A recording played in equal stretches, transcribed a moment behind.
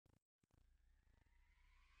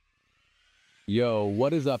Yo,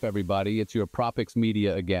 what is up everybody? It's your Propix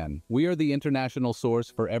Media again. We are the international source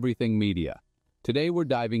for everything media. Today we're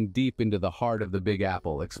diving deep into the heart of the Big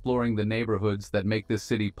Apple, exploring the neighborhoods that make this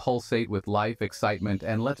city pulsate with life, excitement,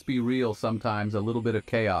 and let's be real, sometimes a little bit of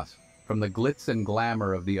chaos. From the glitz and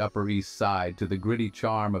glamour of the Upper East Side to the gritty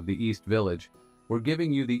charm of the East Village, we're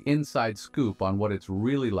giving you the inside scoop on what it's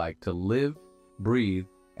really like to live, breathe,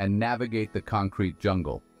 and navigate the concrete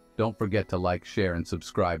jungle. Don't forget to like, share, and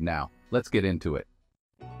subscribe now. Let's get into it.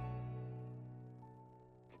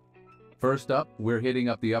 First up, we're hitting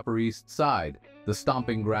up the Upper East Side, the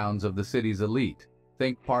stomping grounds of the city's elite.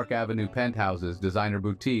 Think Park Avenue penthouses, designer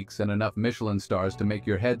boutiques, and enough Michelin stars to make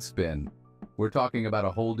your head spin. We're talking about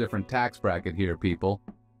a whole different tax bracket here, people.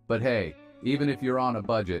 But hey, even if you're on a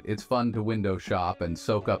budget, it's fun to window shop and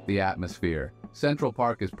soak up the atmosphere. Central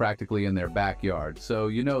Park is practically in their backyard, so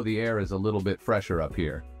you know the air is a little bit fresher up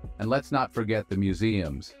here. And let's not forget the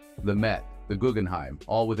museums, the Met, the Guggenheim,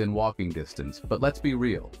 all within walking distance. But let's be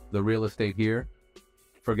real, the real estate here,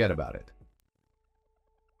 forget about it.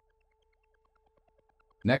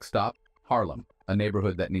 Next stop, Harlem, a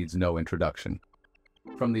neighborhood that needs no introduction.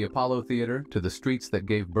 From the Apollo Theater to the streets that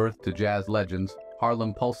gave birth to jazz legends,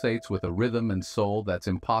 Harlem pulsates with a rhythm and soul that's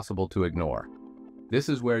impossible to ignore. This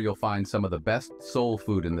is where you'll find some of the best soul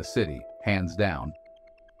food in the city, hands down.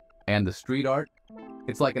 And the street art?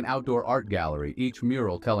 It's like an outdoor art gallery, each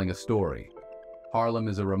mural telling a story. Harlem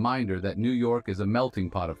is a reminder that New York is a melting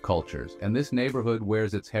pot of cultures, and this neighborhood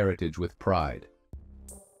wears its heritage with pride.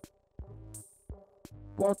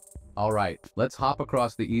 All right, let's hop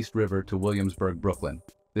across the East River to Williamsburg, Brooklyn.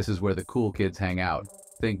 This is where the cool kids hang out.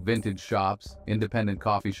 Think vintage shops, independent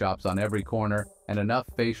coffee shops on every corner, and enough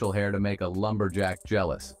facial hair to make a lumberjack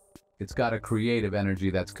jealous. It's got a creative energy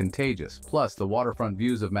that's contagious, plus the waterfront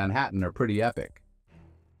views of Manhattan are pretty epic.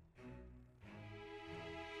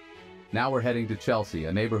 Now we're heading to Chealsea,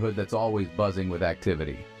 a neighborhood that's always buzzing with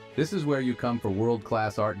activity. This is where you come for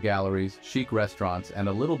world-class art galleries, chic restaurants, and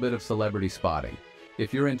a little bit of celebrity spotting.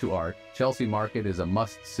 If you're into art, Chealsea Market is a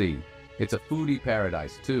must-see. It's a foodie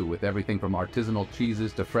paradise too, with everything from artisanal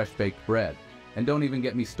cheeses to fresh-baked bread. And don't even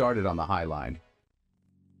get me started on the High Line.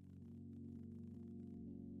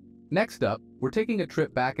 Next up, we're taking a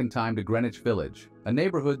trip back in time to Greenwich Village, a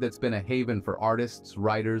neighborhood that's been a haven for artists,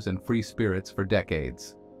 writers, and free spirits for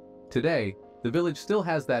decades. Today, the village still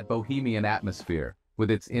has that bohemian atmosphere, with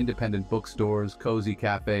its independent bookstores, cozy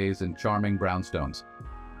cafes, and charming brownstones.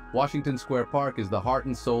 Washington Square Park is the heart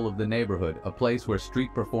and soul of the neighborhood, a place where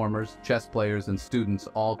street performers, chess players, and students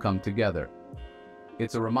all come together.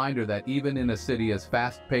 It's a reminder that even in a city as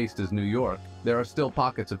fast-paced as New York, there are still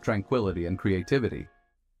pockets of tranquility and creativity.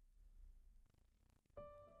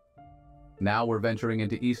 Now we're venturing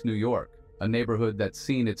into East New York, a neighborhood that's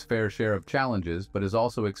seen its fair share of challenges but is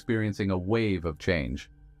also experiencing a wave of change.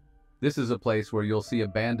 This is a place where you'll see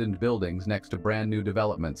abandoned buildings next to brand new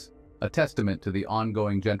developments, a testament to the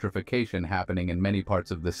ongoing gentrification happening in many parts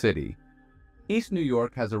of the city. East New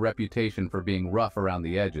York has a reputation for being rough around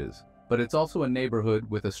the edges, but it's also a neighborhood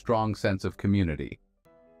with a strong sense of community.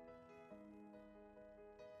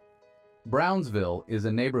 Brownsville is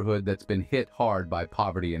a neighborhood that's been hit hard by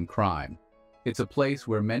poverty and crime. It's a place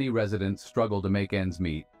where many residents struggle to make ends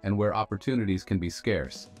meet and where opportunities can be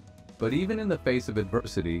scarce. But even in the face of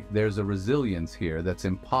adversity, there's a resilience here that's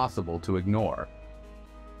impossible to ignore.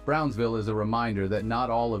 Brownsville is a reminder that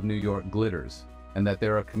not all of New York glitters, and that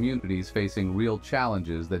there are communities facing real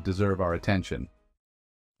challenges that deserve our attention.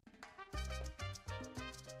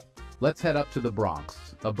 Let's head up to the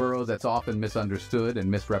Bronx, a borough that's often misunderstood and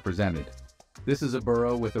misrepresented. This is a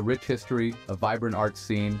borough with a rich history, a vibrant art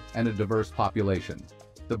scene, and a diverse population.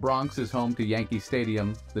 The Bronx is home to Yankee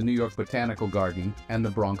Stadium, the New York Botanical Garden, and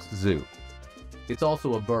the Bronx Zoo. It's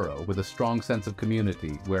also a borough with a strong sense of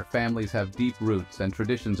community, where families have deep roots and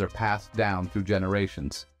traditions are passed down through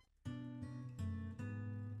generations.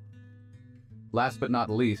 Last but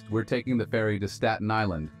not least, we're taking the ferry to Staten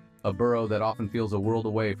Island, a borough that often feels a world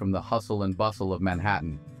away from the hustle and bustle of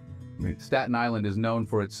Manhattan. Staten Island is known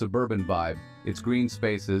for its suburban vibe, its green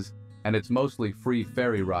spaces, and its mostly free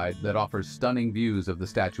ferry ride that offers stunning views of the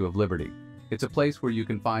Statue of Liberty. It's a place where you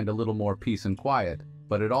can find a little more peace and quiet,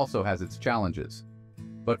 but it also has its challenges.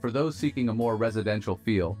 But for those seeking a more residential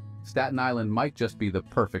feel, Staten Island might just be the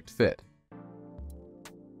perfect fit.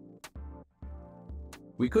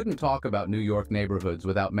 We couldn't talk about New York neighborhoods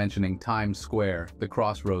without mentioning Times Square, the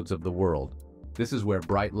crossroads of the world. This is where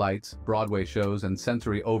bright lights, Broadway shows, and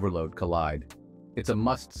sensory overload collide. It's a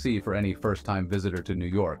must-see for any first-time visitor to New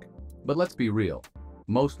York. But let's be real,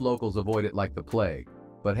 most locals avoid it like the plague.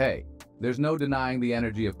 But hey, there's no denying the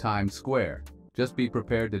energy of Times Square. Just be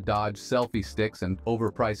prepared to dodge selfie sticks and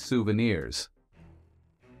overpriced souvenirs.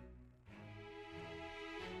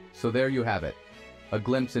 So there you have it, a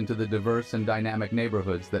glimpse into the diverse and dynamic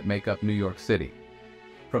neighborhoods that make up New York City.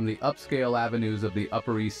 From the upscale avenues of the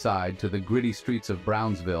Upper East Side to the gritty streets of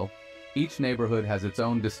Brownsville, each neighborhood has its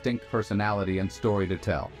own distinct personality and story to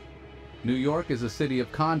tell. New York is a city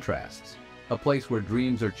of contrasts, a place where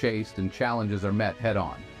dreams are chased and challenges are met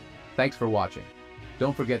head-on. Thanks for watching.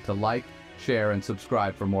 Don't forget to like, share, and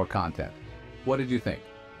subscribe for more content. What did you think?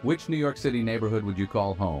 Which New York City neighborhood would you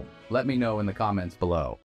call home? Let me know in the comments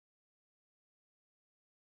below.